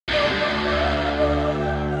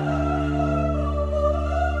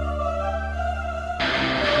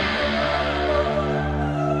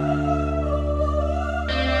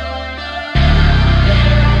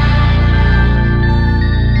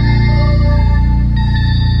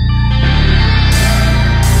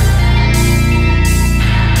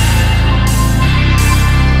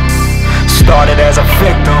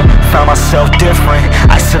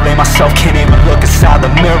blame myself, can't even look inside the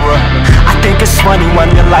mirror. I think it's funny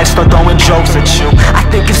when your life start throwing jokes at you. I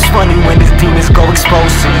think it's funny when these demons go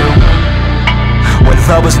exposed to you, when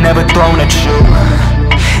love was never thrown at you,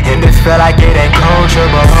 and it felt like it ain't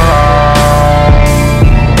coachable.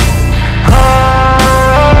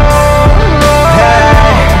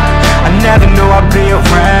 Hey, I never knew I'd be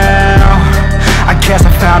around. I guess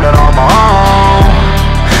I found it on my own.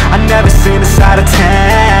 I never seen the side of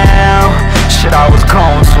town. Shit, I was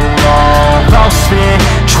gone too long. Lost in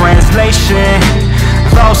translation,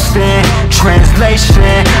 lost in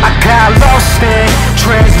translation. I got lost in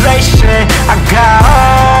translation. I got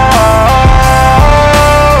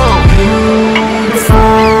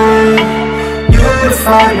you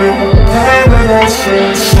define me, baby, that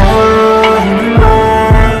shit shine in my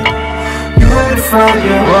mind. You define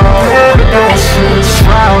me, baby, that shit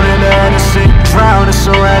drown in the innocent, drown in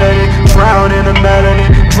serenity, drown in the melody,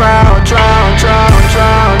 drown, drown, drown,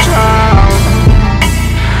 drown, drown.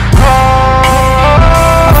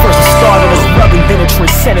 At first I started as loving, then it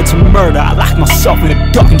transcended to murder. I locked myself in the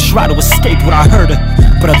dark and tried to escape when I heard her.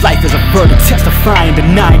 But a life is a burden, testifying,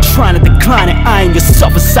 denying, trying to decline it, eyeing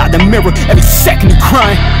yourself inside the mirror every second you're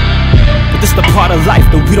crying. But this the part of life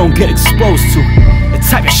that we don't get exposed to, the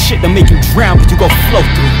type of shit that make you drown but you go flow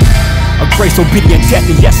through. A grace, obedient death,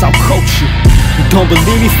 and yes, I'll coach you. You don't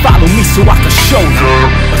believe me? Follow me so I can show you.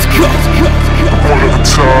 Let's go. One at a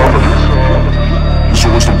time. There's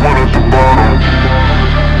always the one at the bottom.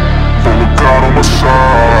 But with God on my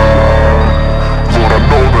side, Lord, I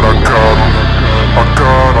know that I got him. I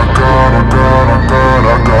got. Oh God, oh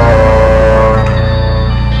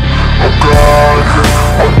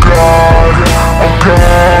God, oh God, oh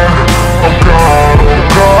God, oh God, oh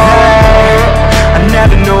God. I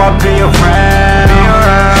never knew I'd be around.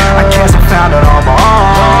 I guess I found it on my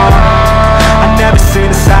own. I never seen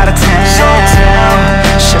the side of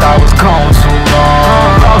town. Shit, I was gone too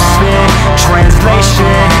long. Lost in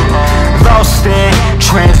translation, lost in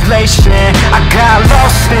translation. I got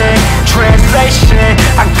lost in translation.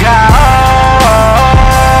 I got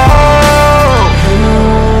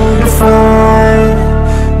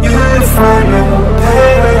you define me,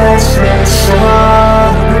 baby, that shit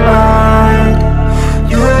shine in my mind.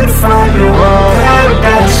 You define me, baby,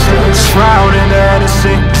 that shit drown in the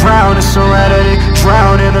innocent, drown in serenity,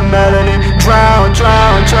 drown in the melody, drown,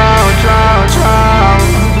 drown, drown, drown, drown.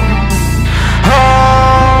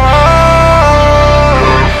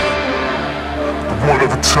 One at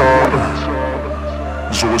a time.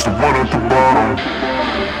 There's always the one at the bottom.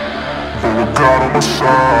 But with God on my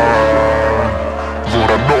side,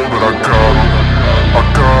 Lord, I know that I got him. I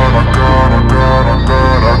got.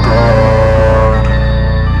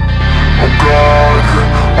 Oh God,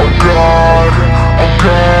 oh God, oh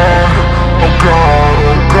God, oh God,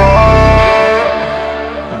 oh God.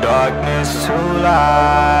 Darkness to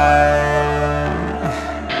light,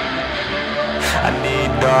 I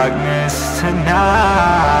need darkness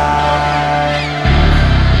tonight.